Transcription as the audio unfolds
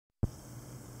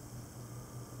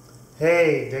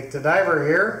Hey, Dick the Diver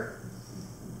here.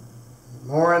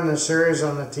 More in the series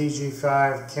on the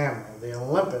TG-5 camera, the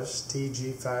Olympus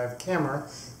TG-5 camera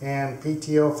and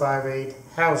PTO58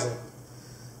 housing.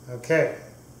 Okay,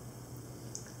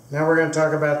 now we're going to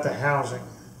talk about the housing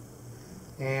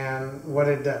and what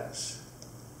it does.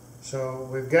 So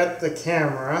we've got the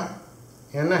camera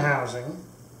in the housing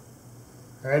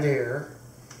right here,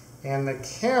 and the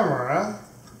camera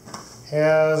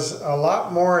has a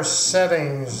lot more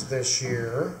settings this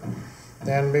year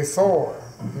than before.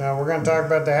 Now we're going to talk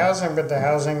about the housing, but the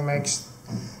housing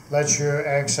lets you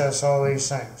access all these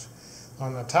things.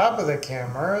 On the top of the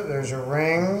camera, there's a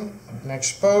ring, an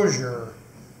exposure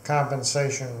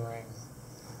compensation ring.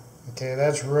 Okay,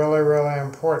 that's really, really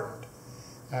important.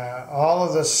 All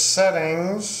of the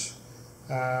settings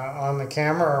on the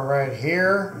camera are right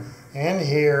here and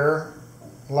here.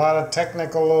 A lot of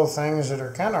technical little things that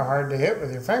are kind of hard to hit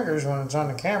with your fingers when it's on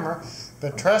the camera,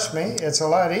 but trust me, it's a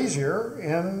lot easier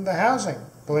in the housing,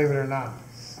 believe it or not.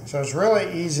 So it's really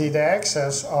easy to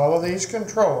access all of these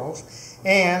controls,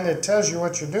 and it tells you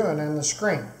what you're doing in the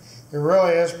screen. It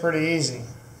really is pretty easy.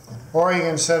 Or you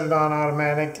can set it on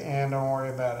automatic and don't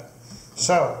worry about it.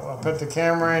 So I'll put the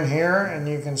camera in here, and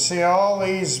you can see all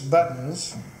these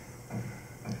buttons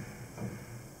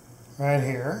right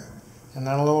here, and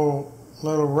then a little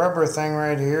rubber thing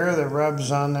right here that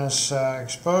rubs on this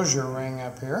exposure ring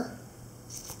up here.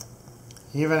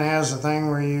 Even has a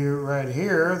thing where you right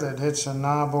here that hits a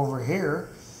knob over here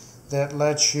that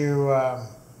lets you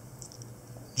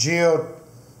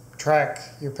geo-track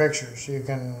your pictures. You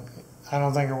can, I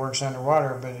don't think it works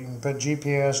underwater, but you can put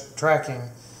GPS tracking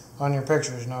on your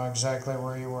pictures, know exactly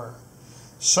where you were.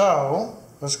 So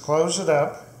let's close it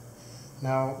up.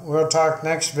 Now we'll talk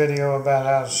next video about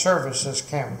how to service this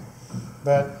camera.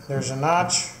 But there's a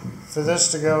notch for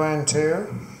this to go into,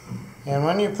 and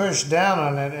when you push down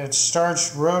on it, it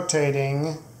starts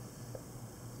rotating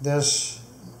this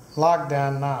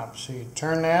lockdown knob. So you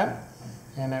turn that,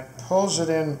 and it pulls it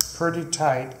in pretty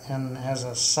tight and has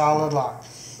a solid lock.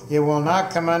 It will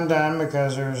not come undone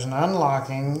because there's an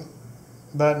unlocking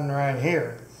button right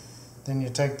here. Then you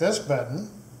take this button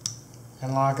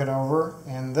and lock it over,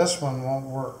 and this one won't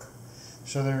work.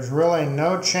 So there's really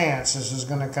no chance this is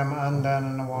going to come undone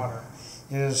in the water.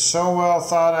 It is so well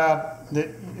thought out that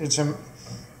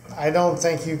I don't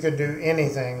think you could do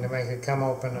anything to make it come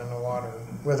open in the water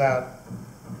without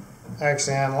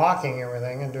actually unlocking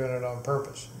everything and doing it on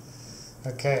purpose.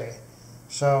 Okay,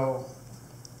 so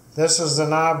this is the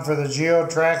knob for the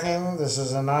geo-tracking. This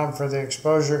is the knob for the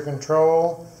exposure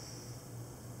control.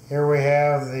 Here we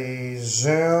have the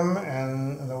zoom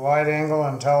and the wide angle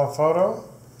and telephoto.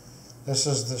 This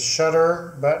is the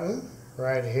shutter button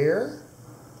right here.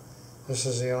 This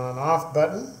is the on-off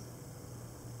button.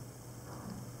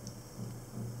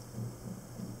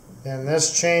 And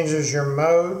this changes your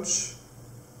modes,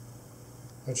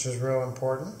 which is real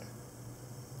important.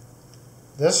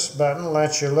 This button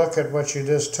lets you look at what you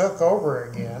just took over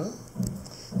again.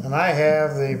 And I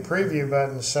have the preview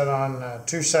button set on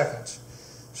 2 seconds.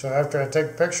 So after I take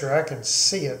a picture, I can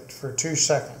see it for 2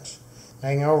 seconds. Now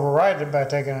you can override it by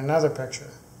taking another picture.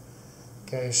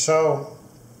 Okay, so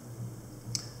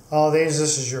all these,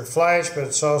 this is your flash, but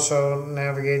it also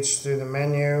navigates through the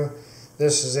menu.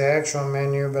 This is the actual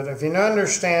menu, but if you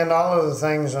understand all of the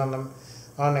things on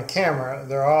the camera,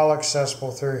 they're all accessible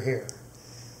through here.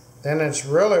 Then it's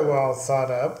really well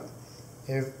thought up.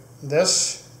 If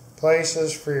this place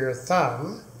is for your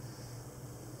thumb,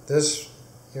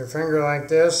 your finger like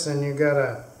this, then you got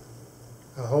a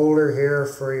holder here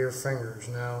for your fingers.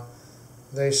 Now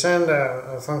they send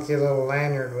a funky little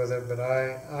lanyard with it, but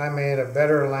I made a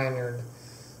better lanyard.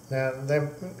 Now they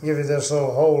give you this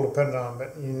little hole to put it on,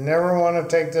 but you never want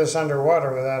to take this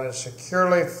underwater without it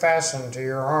securely fastened to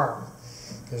your arm,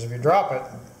 because if you drop it,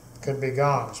 it could be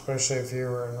gone, especially if you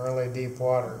were in really deep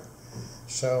water.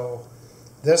 So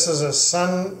this is a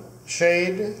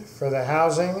sunshade for the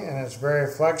housing, and it's very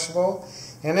flexible,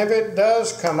 and if it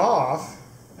does come off,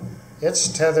 it's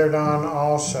tethered on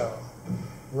also.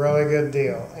 Really good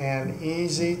deal. And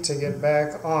easy to get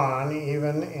back on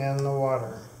even in the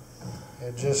water.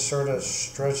 It just sort of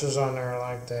stretches on there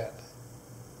like that.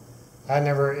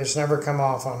 It's never come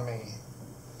off on me.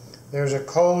 There's a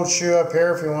cold shoe up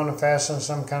here if you want to fasten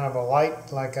some kind of a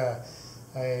light, like a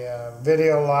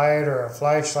video light or a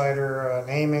flashlight or an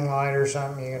aiming light or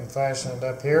something. You can fasten it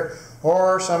up here.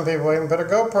 Or some people even put a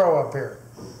GoPro up here.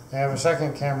 They have a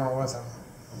second camera with them.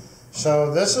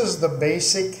 So this is the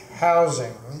basic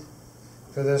housing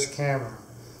for this camera.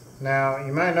 Now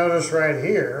you might notice right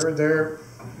here,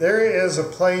 there is a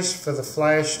place for the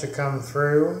flash to come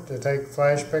through to take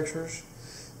flash pictures.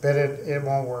 but it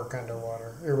won't work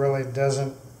underwater. It really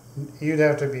doesn't. You'd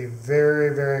have to be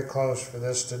very, very close for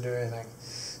this to do anything.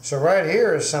 So right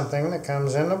here is something that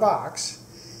comes in the box.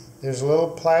 There's a little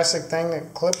plastic thing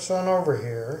that clips on over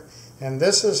here, and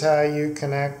this is how you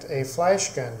connect a flash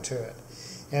gun to it.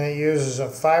 And it uses a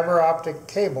fiber optic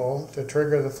cable to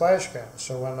trigger the flash gun.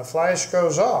 So when the flash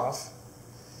goes off,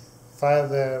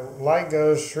 the light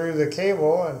goes through the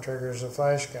cable and triggers the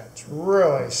flash gun. It's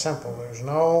really simple. There's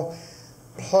no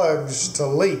plugs to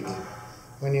leak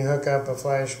when you hook up a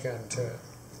flash gun to it.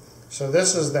 So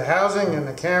this is the housing and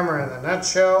the camera in a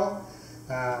nutshell.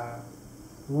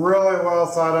 Really well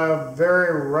thought of,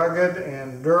 very rugged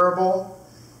and durable.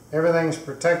 Everything's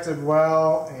protected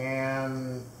well,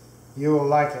 and you will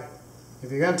like it.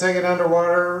 If you're going to take it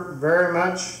underwater very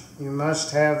much, you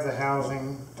must have the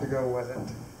housing to go with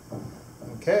it.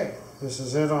 Okay, this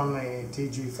is it on the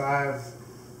TG-5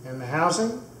 and the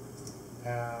housing.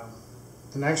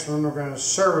 The next one we're going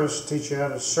to teach you how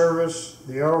to service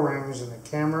the O-rings in the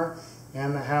camera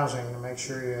and the housing to make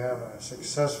sure you have a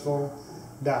successful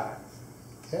dive.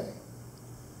 Okay.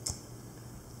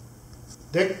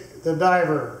 Dick the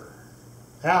Diver,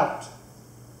 out.